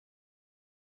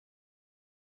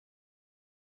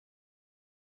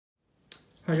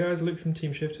Hi guys, Luke from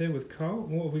Team Shift here with Carl.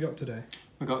 What have we got today?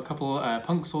 We've got a couple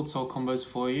P.U.N.K Swordsoul Combos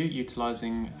for you,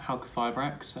 utilising Halka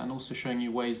Fibrax and also showing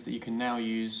you ways that you can now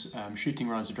use Shooting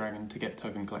Riser Dragon to get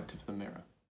Token Collector for the mirror.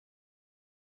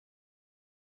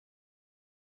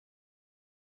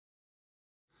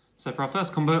 So for our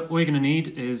first combo, all you're going to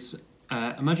need is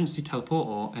Emergency Teleport,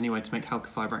 or any way to make Halka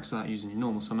Fibrax without using your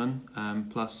normal summon,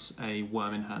 plus a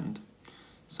Wyrm in hand.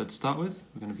 So to start with,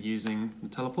 we're going to be using the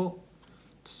Teleport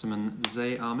to summon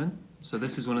Zay Armin. So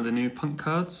this is one of the new P.U.N.K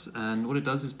cards, and what it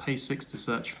does is pay 6 to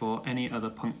search for any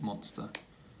other P.U.N.K monster.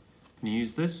 I'm going to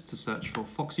use this to search for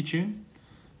Foxy Tune.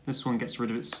 This one gets rid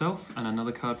of itself and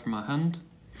another card from our hand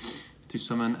to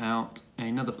summon out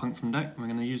another P.U.N.K from deck. We're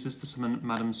going to use this to summon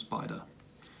Madam Spider.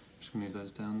 Just going to move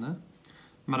those down there.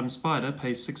 Madam Spider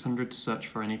pays 600 to search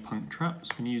for any P.U.N.K traps.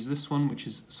 We're going to use this one, which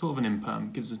is sort of an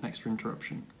imperm, gives us an extra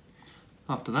interruption.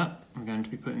 After that, we're going to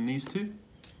be putting these two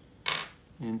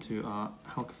into our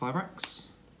Halka Fibrax,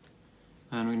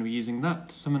 and we're going to be using that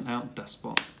to summon out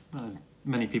Despot.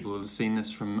 Many people will have seen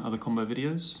this from other combo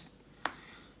videos.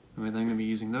 And we're then going to be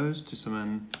using those to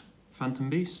summon Phantom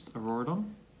Beast, Auroradon,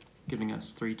 giving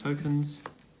us 3 tokens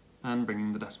and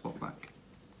bringing the Despot back.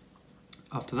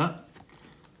 After that,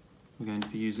 we're going to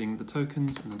be using the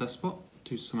tokens and the Despot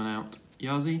to summon out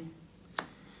Yazi,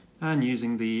 and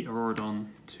using the Auroradon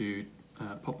to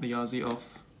pop the Yazi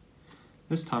off.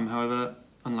 This time, however,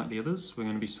 unlike the others, we're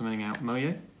going to be summoning out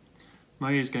Moye.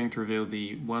 Moye is going to reveal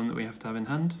the Wyrm that we have to have in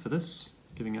hand for this,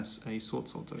 giving us a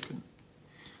Swordsoul token.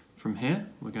 From here,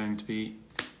 we're going to be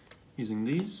using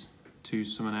these to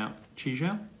summon out YuGiOh,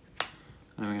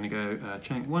 and we're going to go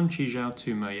chanting 1 YuGiOh,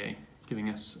 2 Moye, giving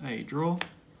us a draw,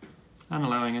 and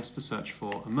allowing us to search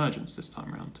for Emergence this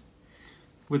time around.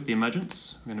 With the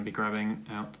Emergence, we're going to be grabbing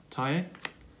out Taye, and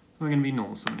we're going to be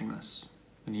normal summoning this.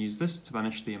 I'm going to use this to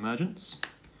banish the Emergence,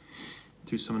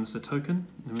 to summon us a token,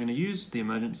 and we're going to use the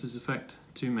Emergence's effect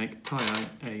to make Taye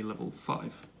a level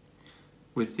 5.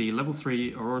 With the level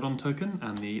 3 Auroradon token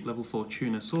and the level 4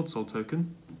 Tuner Swordsoul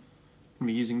token, I'm going to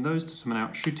be using those to summon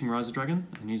out Shooting Riser Dragon,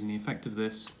 and using the effect of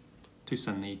this to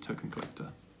send the Token Collector.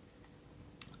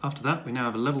 After that, we now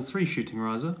have a level 3 Shooting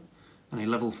Riser and a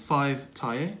level 5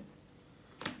 Taye.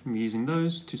 I'm using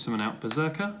those to summon out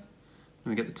Berserker, and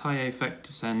we get the Taye effect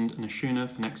to send an Ashuna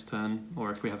for next turn,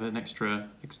 or if we have an extra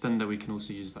extender, we can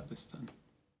also use that this turn.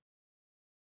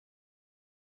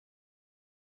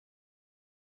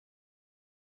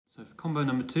 So for combo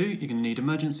number 2, you're going to need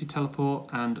Emergency Teleport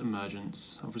and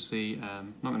Emergence. Obviously,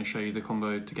 I'm not going to show you the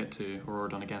combo to get to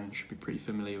Auroradon again, you should be pretty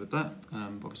familiar with that.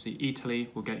 Obviously, E-Tele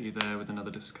will get you there with another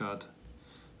discard,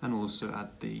 and will also add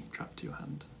the trap to your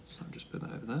hand. So I'll just put that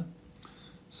over there.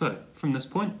 So, from this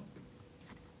point,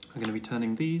 we're going to be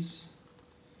turning these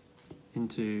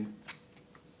into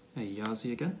a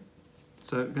Yazi again.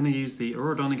 So we're going to use the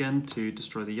Auroradon again to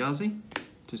destroy the Yazi,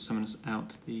 to summon us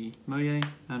out the Moye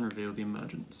and reveal the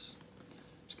Emergence.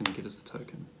 Just going to give us the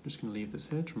token. I'm just going to leave this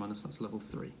here to remind us that's level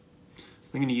 3.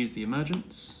 We're going to use the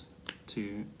Emergence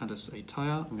to add us a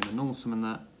Taia. I'm going to normal summon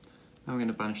that, and we're going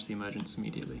to banish the Emergence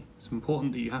immediately. It's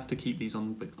important that you have to keep these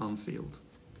on field,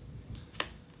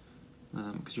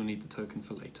 because you'll need the token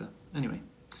for later. Anyway.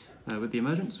 With the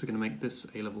Emergence, we're going to make this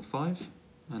a level 5,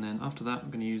 and then after that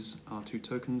we're going to use our 2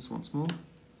 tokens once more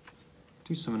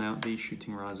to summon out the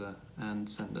Shooting Riser and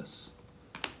send us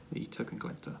the Token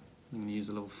Collector. I'm going to use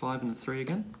a level 5 and a 3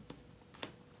 again,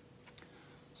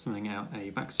 summoning out a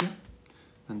Baxia,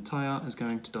 and Taia is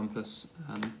going to dump us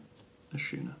an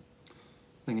Ashuna.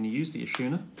 I'm going to use the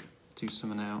Ashuna to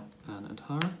summon out an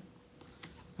Adhara,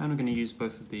 and we're going to use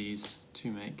both of these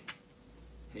to make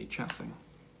a Chaofeng.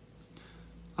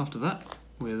 After that,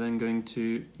 we're then going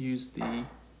to use the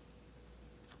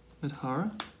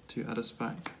Adhara to add us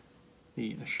back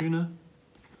the Ashuna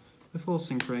before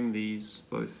synchroning these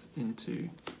both into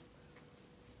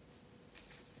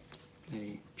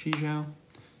a YuGiOh,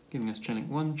 giving us Chilling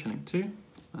 1, Chilling 2,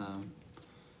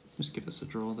 just give us a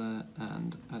draw there,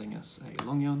 and adding us a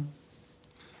Longyon.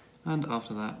 And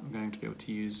after that, we're going to be able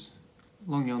to use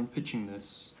Longyon, pitching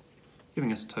this,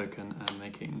 giving us a token, and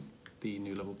making the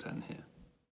new level 10 here.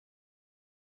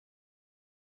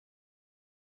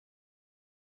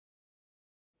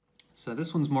 So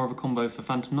this one's more of a combo for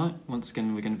Phantom Knight. Once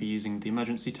again, we're going to be using the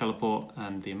Emergency Teleport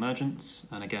and the Emergence,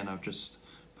 and again I've just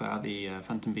put out the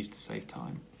Phantom Beast to save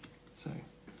time. So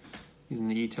using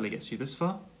the E-Tele gets you this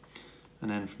far,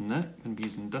 and then from there I'm going to be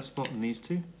using Despot and these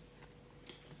two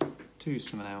to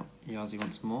summon out Yazi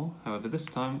once more. However, this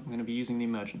time I'm going to be using the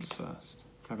Emergence first,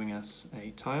 grabbing us a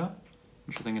Taia,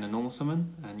 which we're then going to normal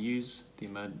summon and use the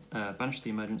banish the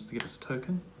Emergence to give us a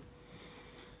token.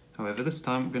 However, this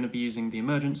time we're going to be using the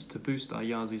Emergence to boost our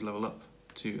Yazi's level up,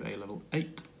 to a level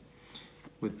 8.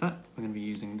 With that, we're going to be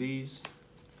using these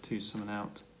to summon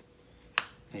out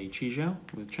a YuGiOh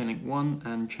with Chainlink 1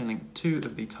 and Chainlink 2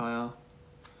 of the Tire,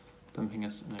 dumping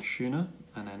us an Ashuna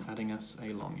and then adding us a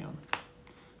Longyarn.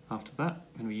 After that,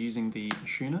 we're going to be using the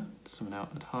Ashuna to summon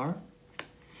out Adhara.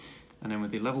 And then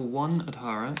with the level 1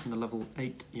 Adhara and the level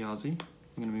 8 Yazi,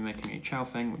 I'm going to be making a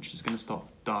Chaofeng, which is going to stop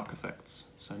dark effects.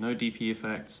 So no DP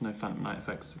effects, no Phantom Knight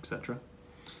effects, etc.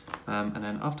 And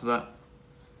then after that,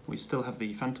 we still have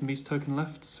the Phantom Beast token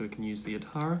left, so we can use the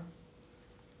Adhara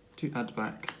to add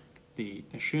back the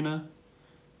Ashuna,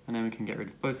 and then we can get rid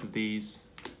of both of these,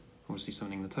 obviously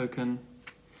summoning the token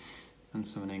and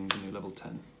summoning the new level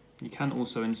 10. You can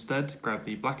also instead grab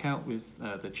the Blackout with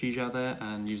the YuGiOh there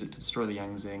and use it to destroy the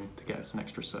Yangzing to get us an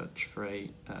extra search for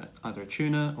either a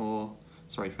Tuna or,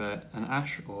 for an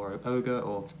Ash or an Ogre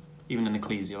or even an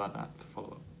Ecclesia like that for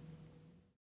follow-up.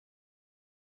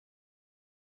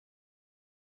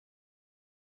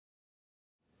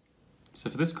 So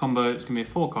for this combo, it's going to be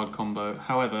a 4-card combo.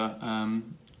 However,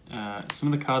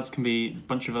 some of the cards can be a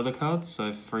bunch of other cards.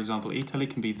 So for example, Italy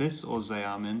can be this or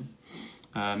Zeamin.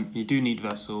 You do need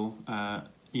Vessel.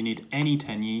 You need any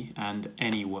Tenyis and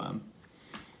any Wyrm.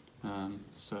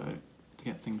 So to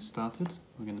get things started,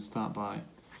 we're going to start by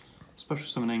special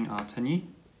summoning our Tenyis.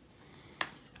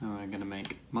 And we're going to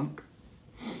make Monk.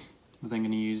 We're then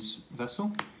going to use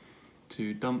Vessel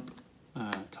to dump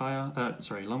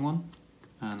Long One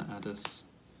and add us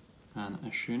an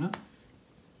Ashuna.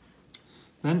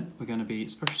 Then we're going to be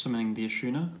special summoning the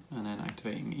Ashuna and then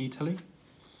activating Italy.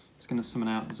 It's going to summon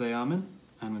out Zeamin,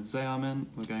 and with Zeamin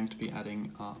we're going to be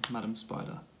adding our Madam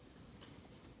Spider.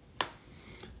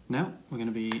 Now we're going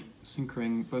to be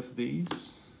syncing both of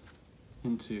these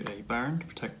into a Baron to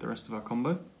protect the rest of our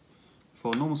combo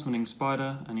for normal summoning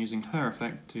Spider and using her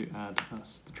effect to add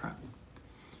us the trap.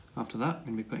 After that, we're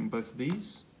going to be putting both of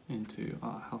these into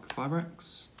our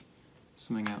Halqifibrax,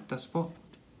 summoning out Despot,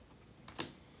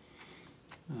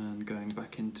 and going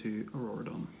back into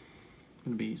Auroradon. We're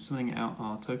going to be summoning out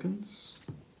our tokens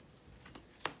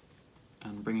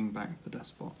and bringing back the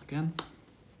Despot again.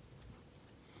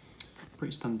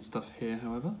 Pretty standard stuff here,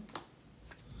 however.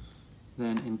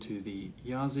 Then into the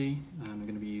Yazi, and we're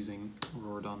going to be using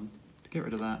Auroradon to get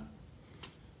rid of that,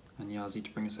 and Yazi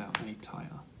to bring us out a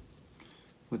Tire.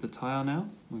 With the Tire now,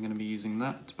 we're going to be using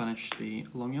that to banish the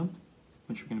Longyarn,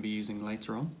 which we're going to be using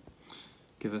later on.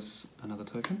 Give us another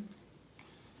token.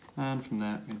 And from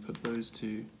there, we're going to put those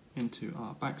two into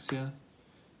our Baxia,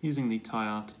 using the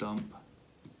Tire to dump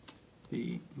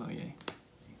the Moye.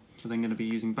 We're then going to be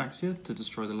using Baxia to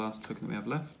destroy the last token that we have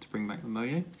left to bring back the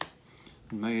Moye.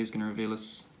 And Moye is going to reveal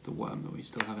us the Wyrm that we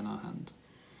still have in our hand.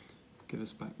 Give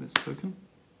us back this token.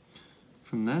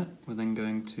 From there, we're then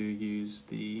going to use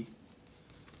the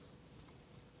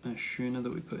Ashuna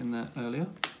that we put in there earlier,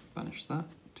 banish that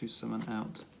to summon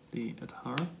out the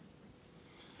Adhara.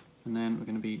 And then we're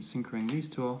going to be syncing these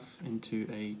two off into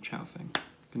a Chaofeng.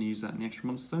 Going to use that in the extra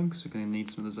monster zone because we're going to need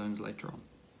some of the zones later on.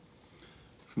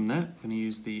 From there, we're going to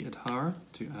use the Adhara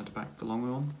to add back the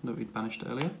Longyarn that we'd banished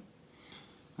earlier.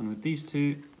 And with these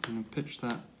two, I'm going to pitch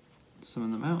that,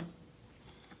 summon them out,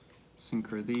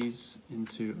 synchro these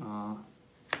into our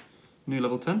new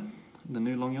level 10. The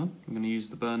new Longyarn. We're going to use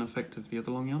the burn effect of the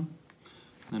other Longyarn.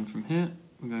 And then from here,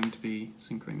 we're going to be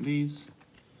synchroning these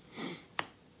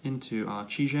into our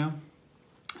YuGiOh.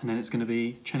 And then it's going to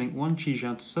be chaining 1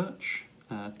 YuGiOh to search,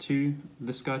 2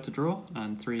 this guy to draw,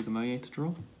 and 3 the Moye to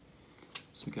draw.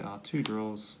 So we get our 2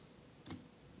 draws.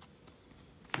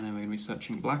 And then we're going to be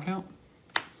searching Blackout.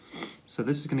 So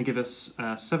this is going to give us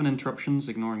 7 interruptions,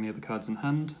 ignoring the other cards in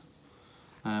hand,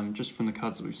 just from the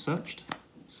cards that we've searched.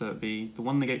 So it'll be the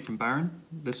 1 negate from Baron.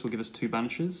 This will give us 2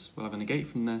 banishes. We'll have a negate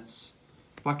from this.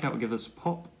 Blackout will give us a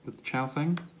pop with the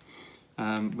Chaofeng,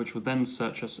 which will then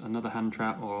search us another hand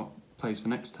trap or plays for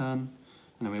next turn.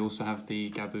 And then we also have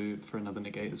the Gabu for another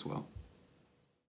negate as well.